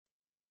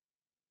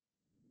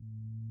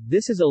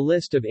This is a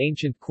list of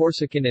ancient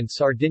Corsican and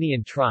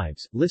Sardinian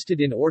tribes,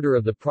 listed in order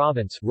of the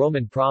province,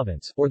 Roman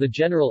province, or the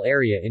general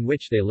area in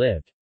which they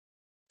lived.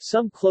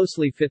 Some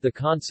closely fit the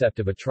concept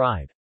of a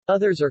tribe.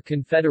 Others are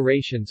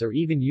confederations or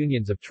even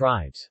unions of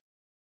tribes.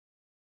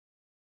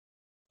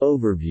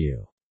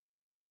 Overview.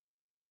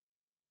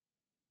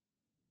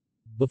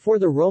 Before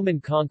the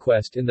Roman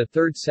conquest in the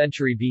 3rd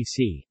century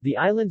BC, the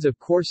islands of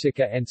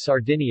Corsica and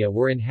Sardinia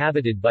were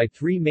inhabited by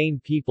three main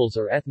peoples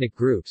or ethnic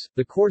groups,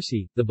 the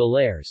Corsi, the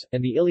Balears,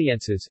 and the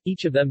Ilienses,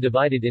 each of them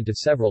divided into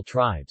several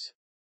tribes.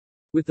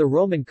 With the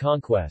Roman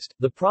conquest,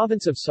 the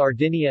province of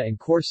Sardinia and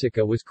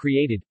Corsica was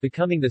created,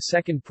 becoming the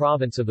second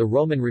province of the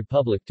Roman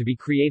Republic to be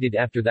created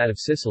after that of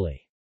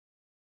Sicily.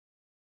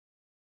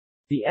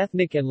 The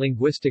ethnic and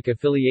linguistic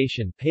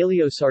affiliation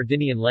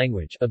Paleo-Sardinian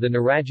language of the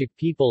Nuragic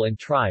people and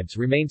tribes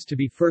remains to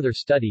be further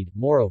studied.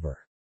 Moreover,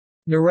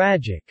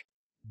 Nuragic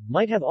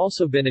might have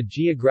also been a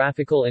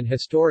geographical and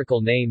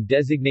historical name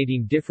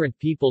designating different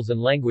peoples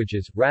and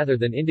languages, rather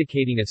than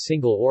indicating a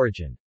single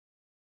origin.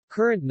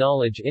 Current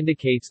knowledge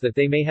indicates that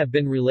they may have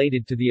been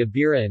related to the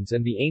Iberians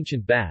and the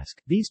ancient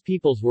Basque. These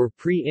peoples were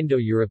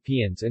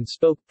pre-Indo-Europeans and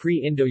spoke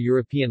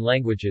pre-Indo-European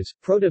languages,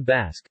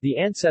 Proto-Basque, the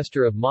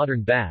ancestor of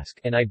modern Basque,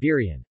 and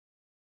Iberian.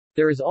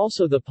 There is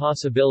also the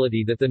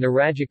possibility that the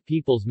Nuragic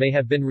peoples may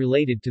have been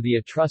related to the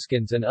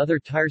Etruscans and other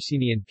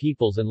Tyrsenian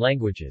peoples and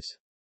languages.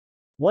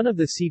 One of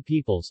the sea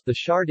peoples, the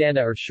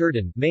Shardana or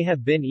Shurdan, may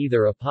have been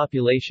either a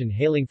population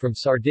hailing from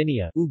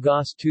Sardinia,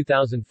 Ugos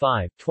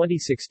 2005,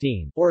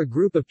 2016, or a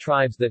group of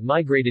tribes that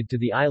migrated to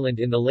the island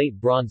in the Late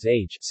Bronze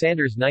Age,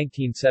 Sanders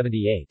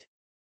 1978.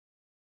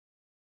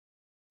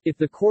 If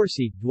the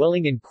Corsi,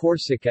 dwelling in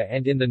Corsica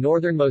and in the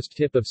northernmost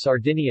tip of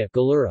Sardinia,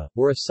 Gallura,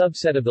 were a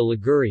subset of the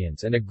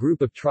Ligurians and a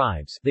group of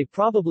tribes, they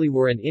probably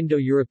were an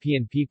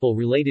Indo-European people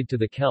related to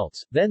the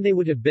Celts, then they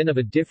would have been of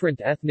a different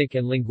ethnic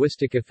and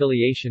linguistic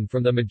affiliation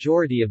from the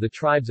majority of the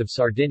tribes of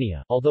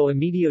Sardinia, although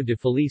Emidio de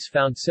Felice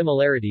found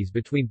similarities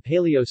between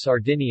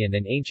Paleo-Sardinian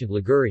and ancient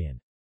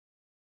Ligurian.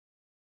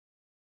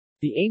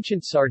 The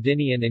ancient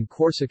Sardinian and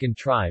Corsican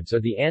tribes are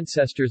the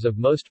ancestors of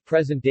most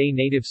present-day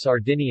native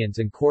Sardinians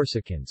and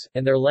Corsicans,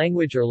 and their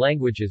language or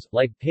languages,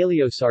 like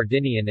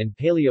Paleo-Sardinian and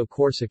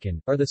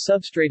Paleo-Corsican, are the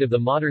substrate of the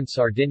modern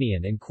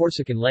Sardinian and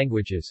Corsican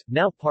languages,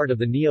 now part of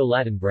the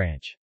Neo-Latin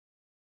branch.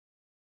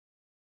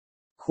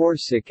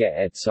 Corsica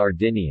et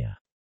Sardinia.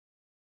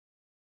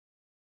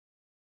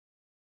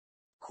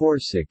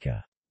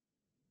 Corsica.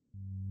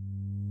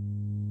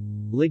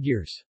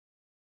 Ligures.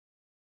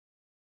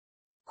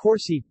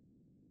 Corsi.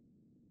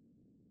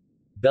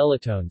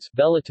 Bellatones,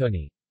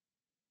 Bellatoni,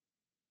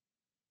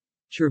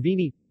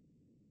 Cervini,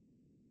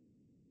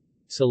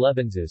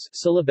 Celebenses,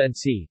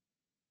 Celebensi,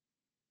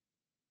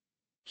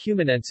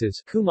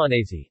 Cumanenses,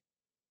 Cumanesi,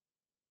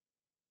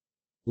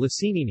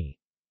 Lacinini,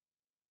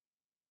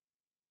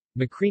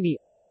 Macrini,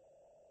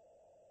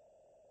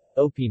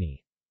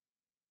 Opini,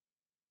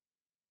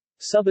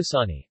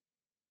 Subasani,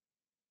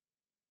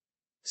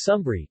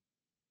 Sumbri,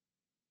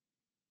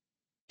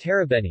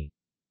 Terabeni,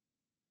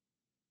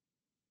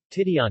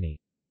 Tidiani,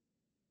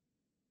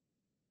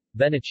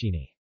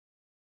 Venecini.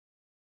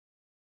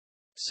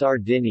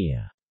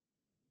 Sardinia.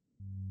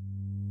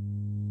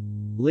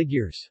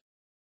 Ligures.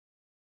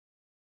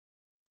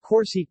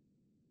 Corsi.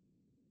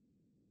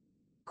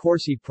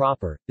 Corsi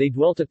proper, they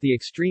dwelt at the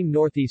extreme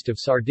northeast of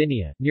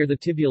Sardinia, near the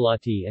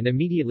Tibulati and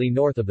immediately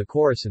north of the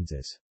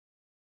Coracenses.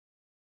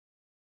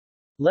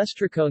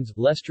 Lestricones,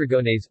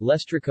 Lestrigones,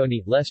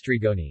 Lestriconi,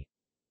 Lestrigoni.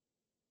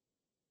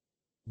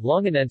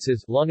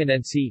 Longinenses,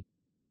 Longinensi.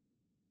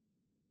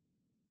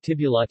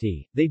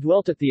 Tibulati, they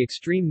dwelt at the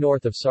extreme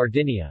north of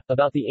Sardinia,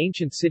 about the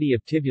ancient city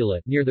of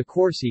Tibula, near the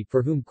Corsi,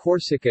 for whom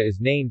Corsica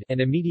is named,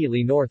 and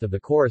immediately north of the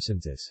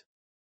Coracenses.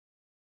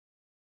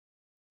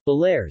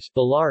 Balears,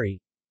 Balari,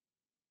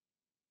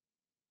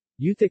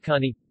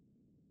 Euthicani,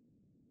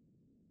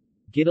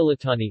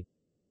 Gidolatani,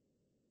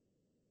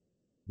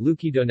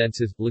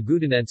 Lucudonenses,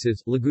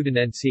 Lagudinenses,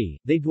 Lagudinensi,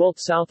 they dwelt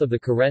south of the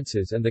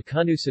Carenses and the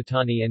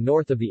Cunusitani and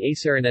north of the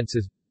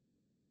Acerenenses.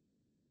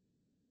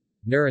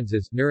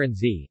 Nurenses,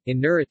 Nurenzi,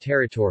 in Nura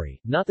territory,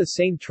 not the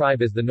same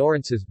tribe as the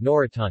Norenses,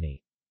 Noritani.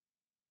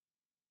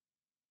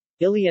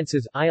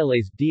 Ilienses,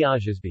 Iales,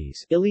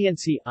 Diagesbes,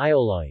 Iliensi,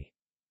 Ioloi.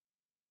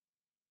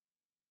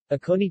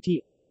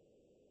 Aconiti,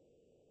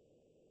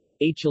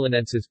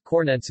 Achelenenses,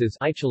 Cornenses,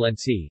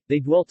 Ichelensi,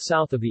 they dwelt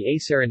south of the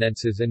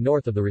Acerenenses and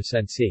north of the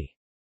Recensi.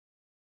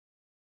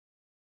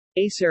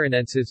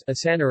 Acerenenses,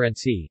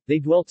 Asanarensi, they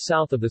dwelt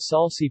south of the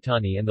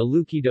Salsitani and the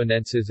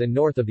Lucudonenses and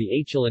north of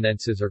the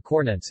Achelenenses or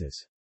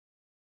Cornenses.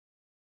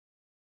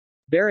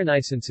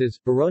 Baronicenses,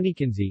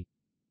 Baronicansi,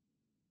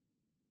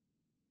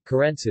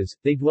 Carenses,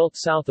 they dwelt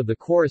south of the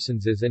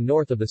Coracenses and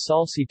north of the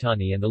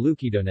Salsitani and the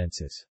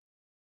Lucudonenses.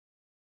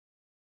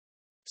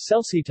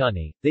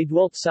 Celsitani, they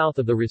dwelt south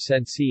of the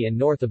Recensi and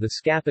north of the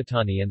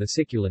Scapitani and the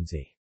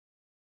Siculensi.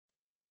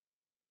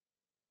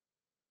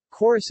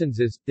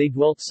 Coracenses, they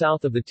dwelt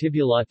south of the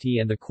Tibulati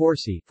and the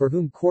Corsi, for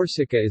whom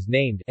Corsica is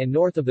named, and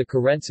north of the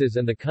Carenses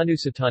and the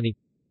Cunusitani.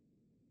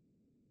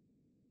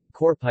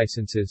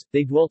 Corsicenses,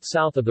 they dwelt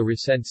south of the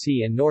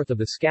Risensi and north of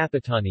the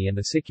Scapitani and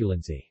the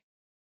Siculensi.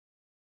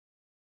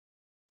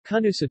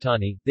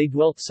 Canusitani, they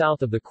dwelt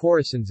south of the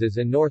Corsicenses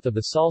and north of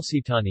the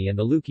Salsitani and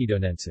the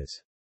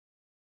Lucedonenses.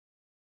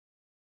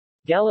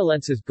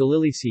 Galilenses,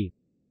 Galilici.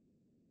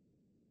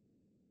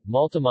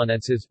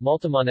 Maltamonenses,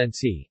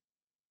 Maltamonensi.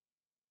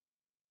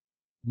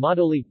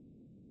 Modoli.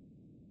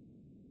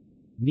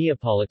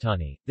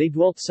 Neapolitani, they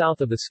dwelt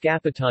south of the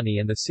Scapitani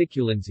and the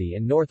Siculensi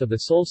and north of the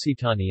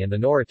Solsitani and the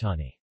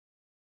Noritani.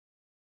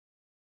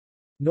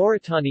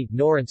 Noritani,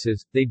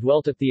 Norenses, they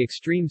dwelt at the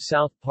extreme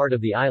south part of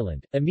the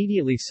island,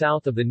 immediately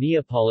south of the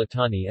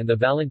Neapolitani and the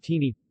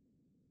Valentini.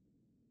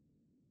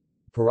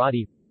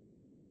 Parati.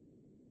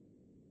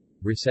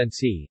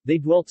 Risensi, they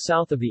dwelt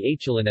south of the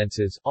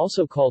Achelenenses,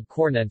 also called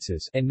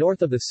Cornenses, and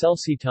north of the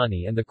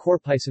Celsitani and the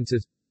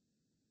Corsicenses.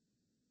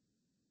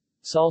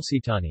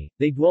 Salsitani,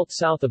 they dwelt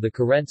south of the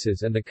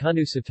Carenses and the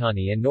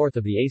Canusitani and north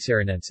of the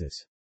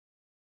Acerenenses.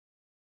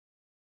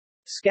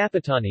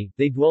 Scapitani,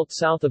 they dwelt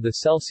south of the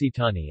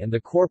Celsitani and the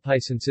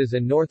Corsicenses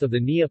and north of the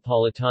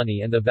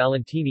Neapolitani and the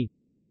Valentini.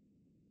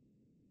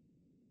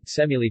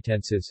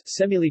 Semilitenses,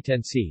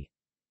 Semilitensi.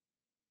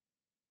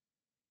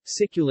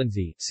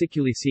 Siculensi,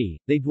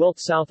 Siculici, they dwelt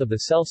south of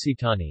the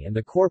Celsitani and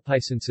the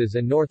Corsicenses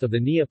and north of the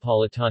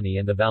Neapolitani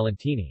and the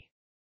Valentini.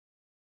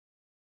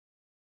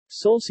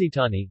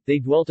 Solsitani, they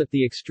dwelt at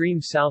the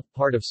extreme south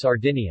part of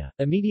Sardinia,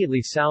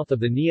 immediately south of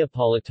the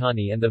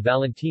Neapolitani and the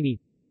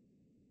Valentini.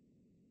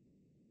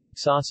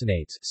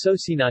 Sasanates,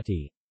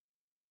 Socinati.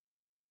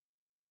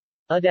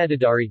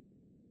 Udadadari.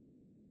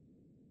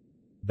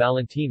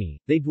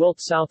 Valentini, they dwelt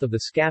south of the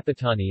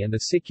Scapitani and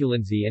the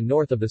Siculensi and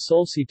north of the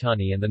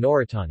Solsitani and the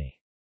Noritani.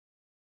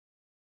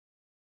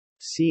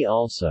 See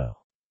also: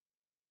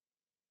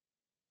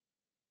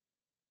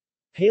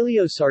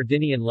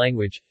 Paleo-Sardinian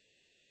language,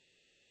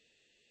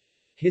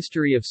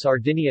 History of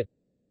Sardinia,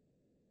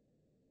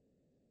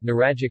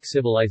 Nuragic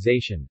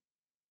civilization,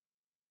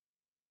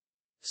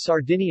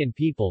 Sardinian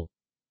people,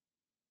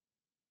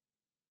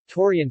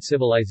 Taurian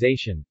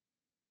civilization,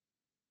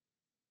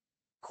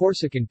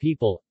 Corsican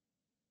people,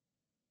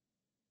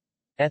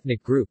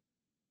 ethnic group,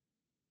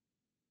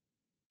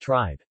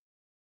 tribe.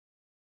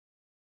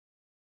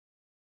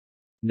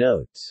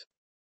 Notes.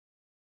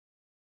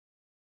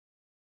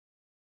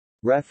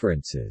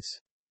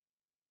 References.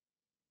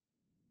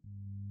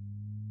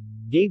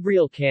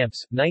 Gabriel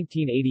Camps,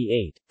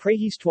 1988,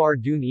 Préhistoire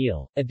d'une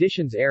île,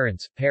 Editions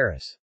Errants,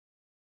 Paris.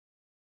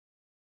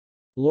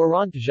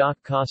 Laurent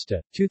Jacques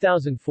Costa,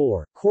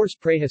 2004, Cours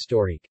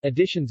préhistorique,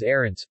 Editions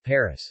Errants,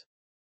 Paris.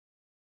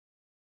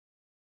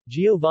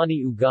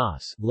 Giovanni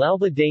Ugas,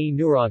 L'alba dei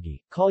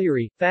Nuraghi,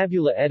 Cagliari,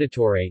 Fabula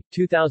Editore,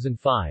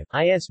 2005,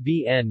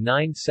 ISBN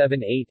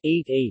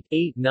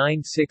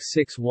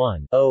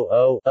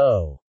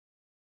 978-88-89661-000.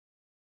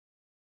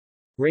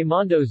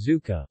 Raimondo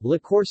Zucca, La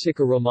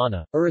Corsica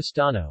Romana,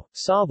 Oristano,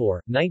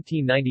 Sabor,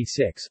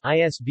 1996,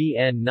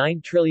 ISBN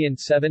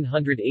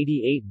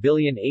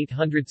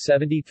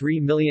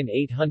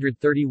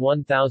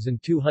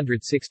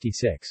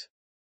 9788873831266.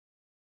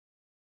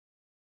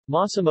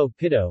 Massimo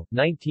Pitto,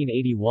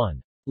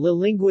 1981. La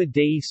lingua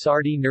dei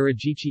sardi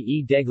nuragici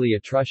e degli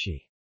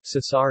Etrusci.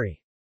 Sassari.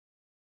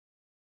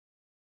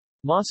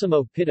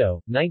 Massimo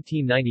Pitto,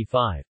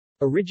 1995.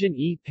 Origine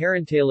e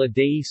parentela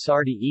dei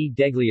sardi e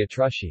degli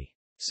Etrusci.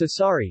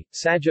 Sassari,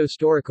 Saggio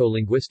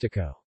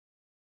storico-linguistico.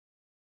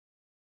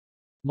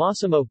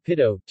 Massimo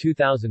Pitto,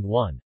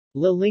 2001.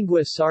 La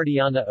lingua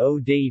sardiana o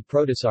dei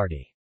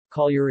protosardi.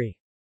 Cagliari.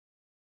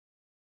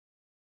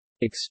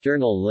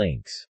 External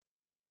links.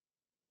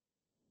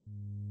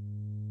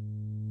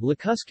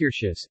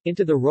 Lacuscurtius,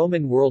 Into the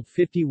Roman World,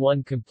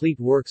 51 complete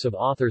works of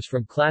authors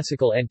from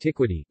classical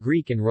antiquity,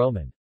 Greek and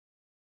Roman.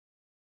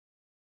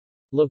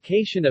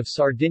 Location of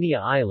Sardinia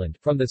Island,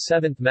 from the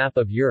 7th Map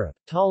of Europe,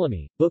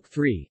 Ptolemy, Book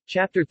 3,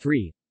 Chapter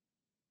 3.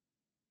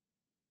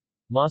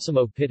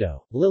 Massimo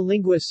Pitto, La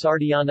lingua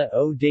sardiana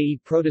o dei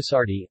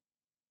protosardi.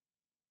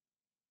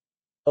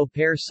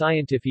 Opere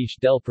scientifiche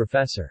del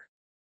professor.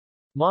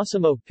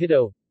 Massimo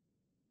Pitto.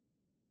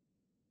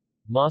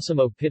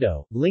 Massimo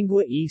Pitto,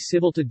 Lingua e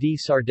civiltà di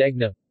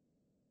Sardegna.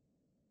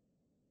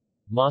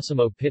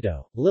 Massimo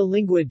Pitto, La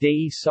lingua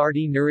dei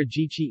sardi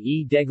nuragici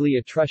e degli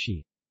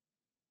Etrusci.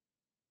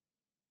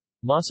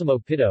 Massimo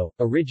Pitto,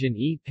 Origine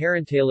e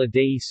parentela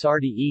dei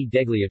sardi e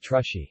degli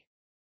Etrusci.